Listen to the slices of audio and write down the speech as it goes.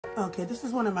Okay, this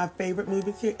is one of my favorite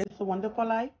movies here. It's a Wonderful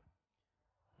Life.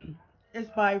 It's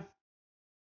by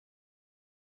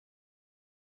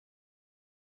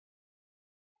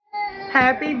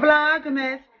Happy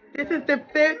Vlogmas. This is the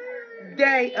 5th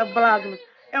day of Vlogmas.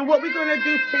 And what we're going to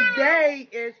do today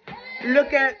is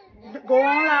go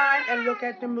online and look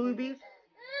at the movies,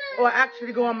 or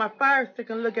actually go on my Fire Stick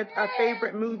and look at our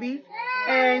favorite movies.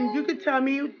 And you can tell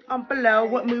me below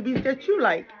what movies that you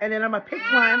like. And then I'm going to pick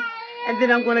one, and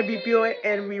then I'm going to review it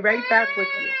and be right back with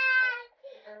you.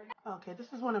 Okay,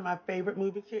 this is one of my favorite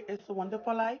movies here. It's a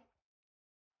Wonderful Life.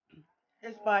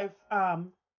 It's by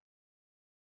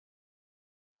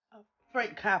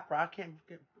Frank Capra. I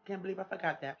can't believe I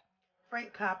forgot that.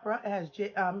 Frank Capra. It has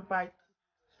by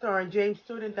starring James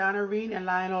Stewart and Donna Reed and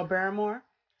Lionel Barrymore.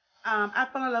 I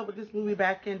fell in love with this movie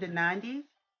back in the '90s,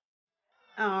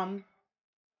 and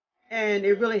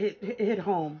it really hit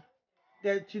home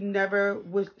that you never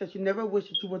wish that you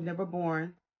were never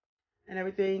born and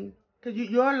everything, because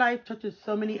your life touches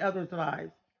so many others'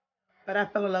 lives. But I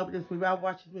fell in love with this movie. I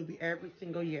watch this movie every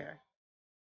single year.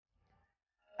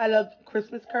 I love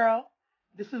Christmas Carol.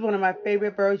 This is one of my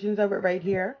favorite versions of it right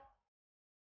here.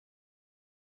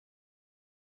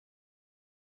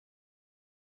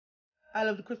 I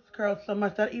love the Christmas Carol so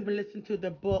much that I even listen to the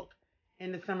book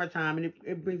in the summertime, and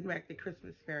it brings back the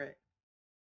Christmas spirit.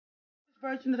 This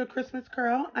version of the Christmas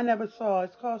Carol I never saw.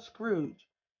 It's called Scrooge.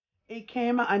 It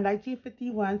came out in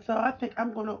 1951, so I think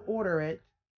I'm going to order it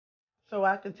so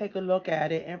I can take a look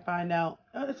at it and find out.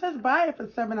 It says buy it for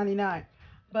 $7.99,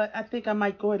 but I think I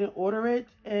might go ahead and order it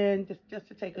and just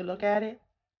to take a look at it.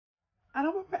 I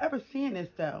don't remember ever seeing this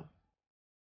though,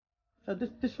 so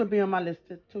this will be on my list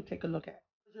to take a look at.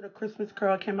 The Christmas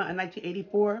Carol came out in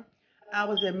 1984. I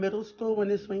was in middle school when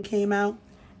this one came out,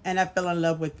 and I fell in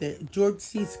love with it. George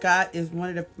C. Scott is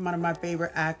one of my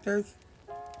favorite actors.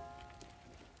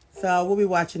 So we'll be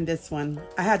watching this one.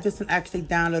 I had this one actually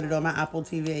downloaded on my Apple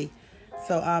TV,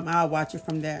 so I'll watch it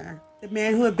from there. The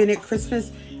Man Who Had Been at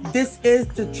Christmas. This is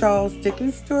the Charles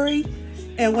Dickens story,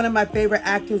 and one of my favorite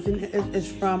actors is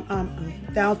from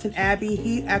Downton Abbey.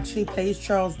 He actually plays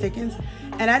Charles Dickens,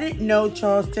 and I didn't know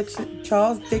Charles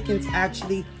Dickens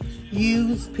actually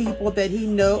used people that he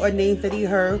know or names that he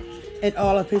heard in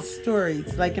all of his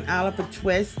stories, like in Oliver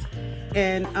Twist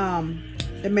and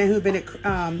The Man Who Had Been at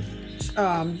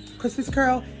Christmas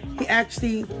Carol. He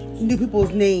actually knew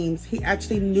people's names. He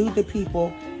actually knew the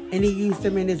people, and he used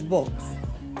them in his books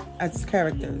as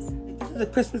characters. This is a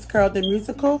Christmas Carol, the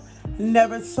musical.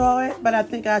 Never saw it, but I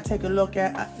think I'll take a look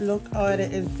at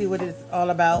it and see what it's all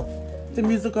about. The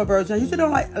musical version. I usually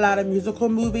don't like a lot of musical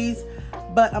movies,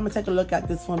 but I'm gonna take a look at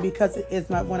this one because it is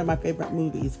one of my favorite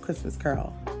movies, Christmas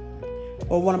Carol,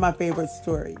 or one of my favorite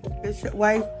stories. Bishop's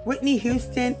wife, Whitney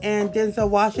Houston and Denzel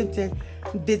Washington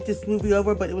did this movie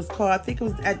over, but it was called, I think it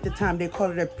was at the time, they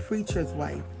called it A Preacher's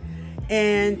Wife.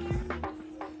 And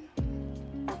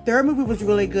their movie was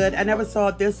really good. I never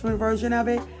saw this one version of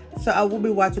it, so I will be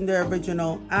watching their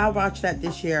original. I'll watch that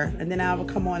this year, and then I will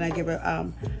come on and give it,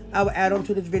 I will add on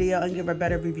to this video and give a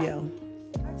better review.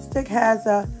 Stick has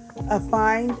a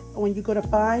find. When you go to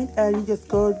find, and you just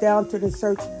go down to the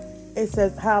search, it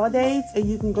says holidays, and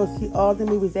you can go see all the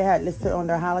movies they had listed on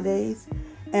their holidays.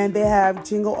 And they have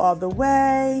Jingle All the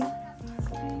Way,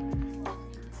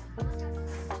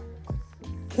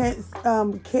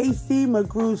 Casey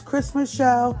McGrew's Christmas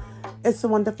Show, It's a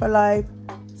Wonderful Life,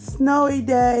 Snowy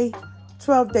Day,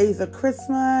 12 Days of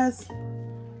Christmas,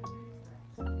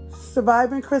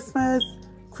 Surviving Christmas,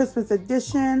 Christmas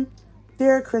Edition,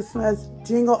 Dear Christmas,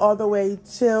 Jingle All the Way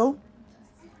 2,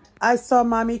 I Saw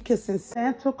Mommy Kissing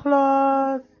Santa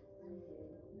Claus,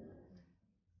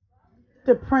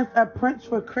 A Prince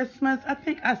for Christmas. I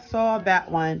think I saw that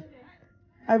one.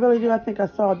 I really do. I think I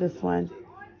saw this one.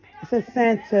 It says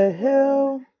Santa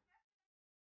Hill,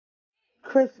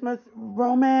 Christmas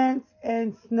Romance,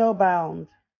 and Snowbound.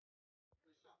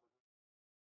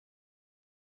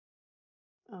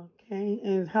 Okay,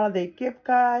 and Holiday Gift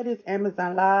Guide is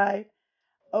Amazon Live.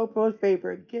 Oprah's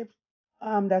Favorite Gift,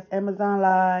 that's Amazon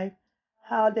Live.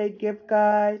 Holiday Gift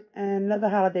Guide, and another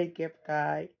Holiday Gift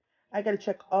Guide. I gotta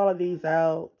check all of these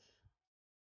out.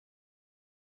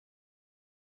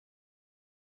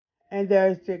 And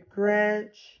there's the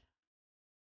Grinch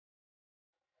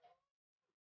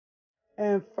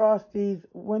and Frosty's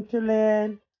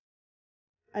Winterland.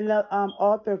 I love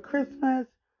Arthur Christmas,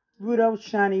 Rudolph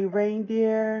Shiny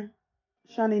Reindeer,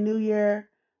 Shiny New Year,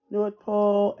 North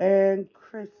Pole, and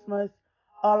Christmas.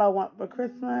 All I Want for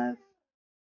Christmas.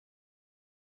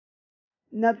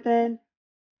 Nothing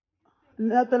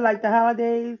like the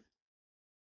holidays.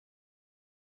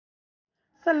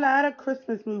 It's a lot of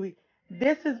Christmas movies.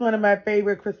 This is one of my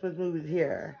favorite Christmas movies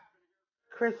here.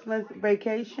 Christmas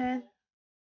Vacation.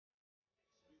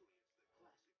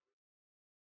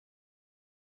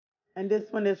 And this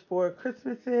one is for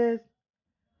Christmases.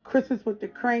 Christmas with the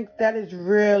Cranks. That is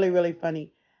really, really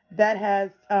funny. That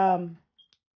has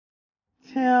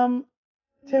Tim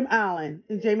Tim Allen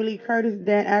and Jamie Lee Curtis,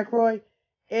 Dan Aykroyd.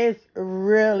 It's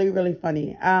really, really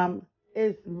funny.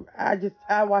 It's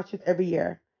I watch it every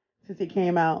year since it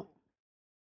came out,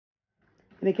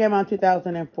 and it came out in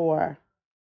 2004.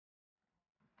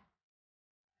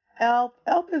 Elf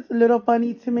is a little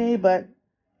funny to me, but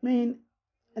I mean,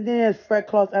 and then there's Fred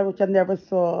Claus, which I never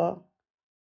saw,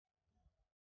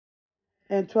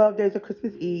 and 12 Days of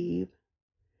Christmas Eve.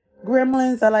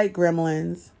 Gremlins, I like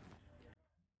Gremlins.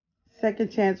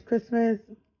 Second Chance Christmas,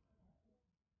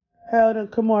 Harold and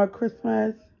Kumar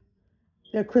Christmas,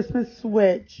 The Christmas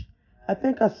Switch. I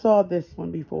think I saw this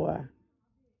one before.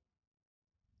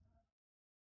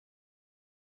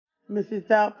 Mrs.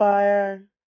 Doubtfire,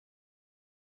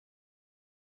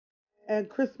 and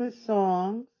Christmas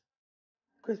songs,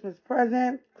 Christmas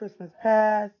present, Christmas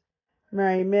past,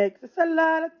 Merry Mix. It's a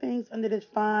lot of things under this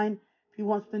fine if you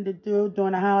want something to do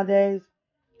during the holidays.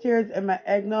 Tears in My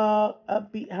Eggnog,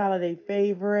 upbeat holiday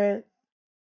favorites.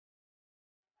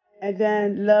 And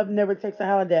then Love Never Takes a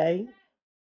Holiday.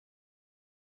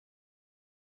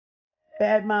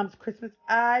 Bad Moms Christmas.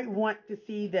 I want to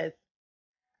see this.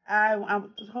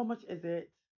 How much is it?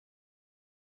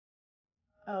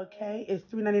 Okay, it's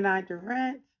 $3.99 to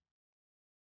rent.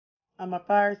 On my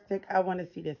Fire Stick, I want to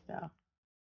see this though.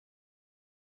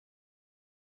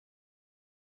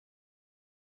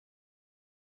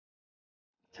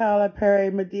 Tyler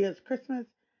Perry, Medea's Christmas.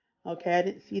 Okay, I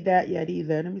didn't see that yet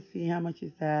either. Let me see how much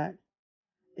is that.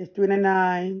 It's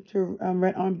 $3.99 to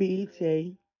rent on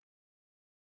BET.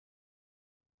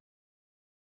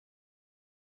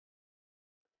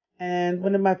 And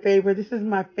one of my favorite. This is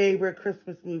my favorite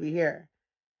Christmas movie here.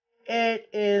 It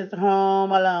is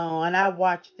Home Alone, and I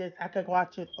watched this. I could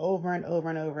watch it over and over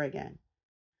and over again.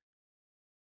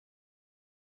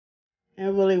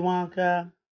 And Willy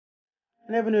Wonka.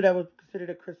 I never knew that was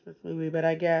considered a Christmas movie, but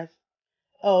I guess.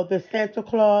 Oh, the Santa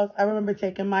Claus. I remember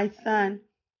taking my son.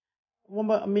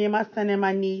 Me and my son and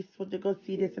my niece went to go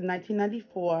see this in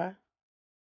 1994.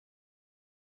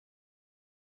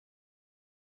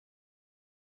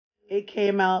 It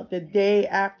came out the day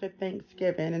after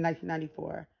Thanksgiving in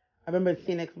 1994. I remember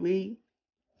seeing it. We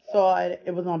saw it.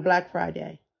 It was on Black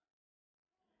Friday.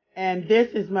 And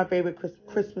this is my favorite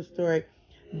Christmas story.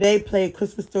 They played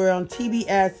Christmas Story on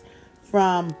TBS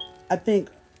from, I think,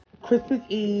 Christmas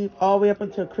Eve all the way up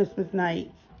until Christmas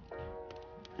night.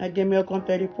 I get Milk on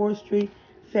 34th Street.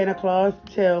 Santa Claus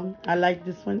 2. I like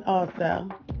this one also.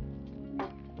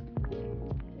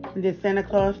 And then Santa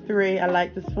Claus 3. I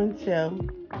like this one too.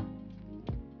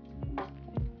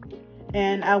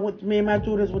 And me and my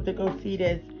daughters went to go see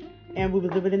this. And we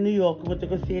was living in New York. We went to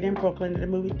go see it in Brooklyn at the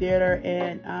movie theater.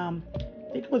 And I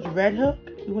think it was Red Hook.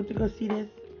 We went to go see this.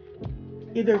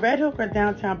 Either Red Hook or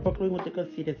downtown Brooklyn. We went to go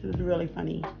see this. It was really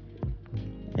funny.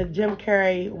 And Jim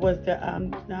Carrey was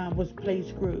played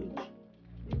Scrooge.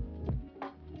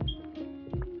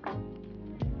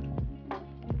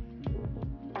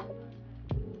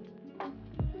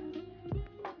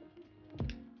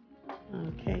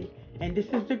 Okay. And this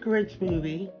is the Grinch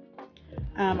movie.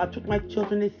 I took my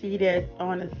children to see this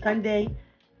on a Sunday,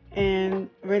 and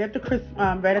right after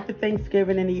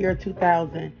Thanksgiving in the year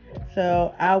 2000.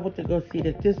 So I went to go see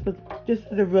this. This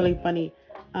is a really funny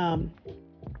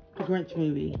Grinch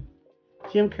movie.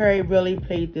 Jim Carrey really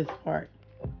played this part.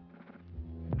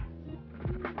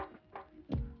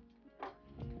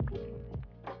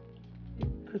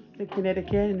 Christmas in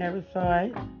Connecticut. Never saw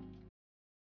it.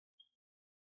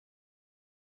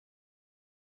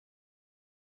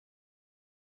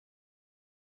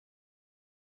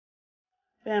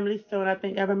 Family Stone. I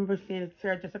think I remember seeing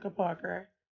Sarah Jessica Parker.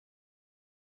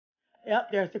 Yep,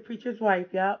 there's the preacher's wife.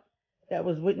 Yep, that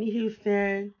was Whitney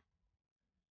Houston.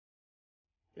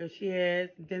 There she is,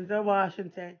 Denzel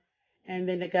Washington, and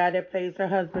then the guy that plays her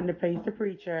husband, that plays the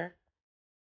preacher.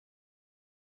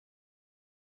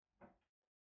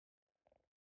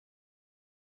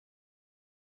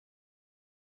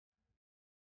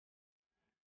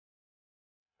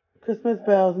 Christmas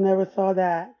Bells. Never saw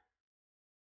that.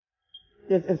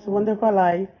 It's a Wonderful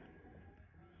Life.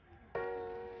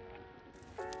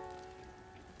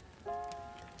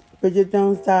 Bridget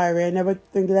Jones' Diary. I never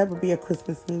think that would be a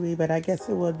Christmas movie, but I guess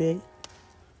it would be.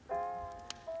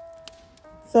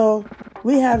 So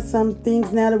we have some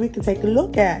things now that we can take a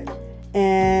look at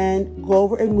and go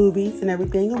over in movies and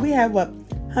everything. And we have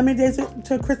How many days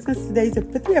to Christmas? Today's the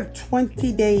 5th. We have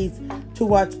 20 days to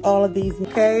watch all of these.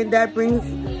 Okay, that brings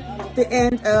the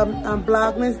end of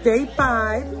Vlogmas Day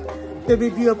 5. The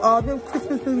review of all the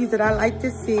Christmas movies that I like to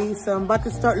see. So I'm about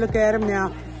to start looking at them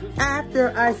now.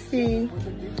 After I see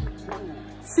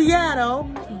Seattle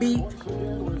beat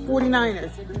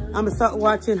 49ers, I'm going to start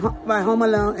watching by Home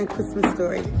Alone and Christmas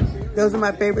Story. Those are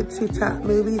my favorite 2 top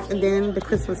movies, and then The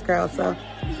Christmas Carol. So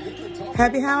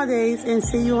happy holidays, and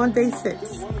see you on day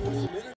 6.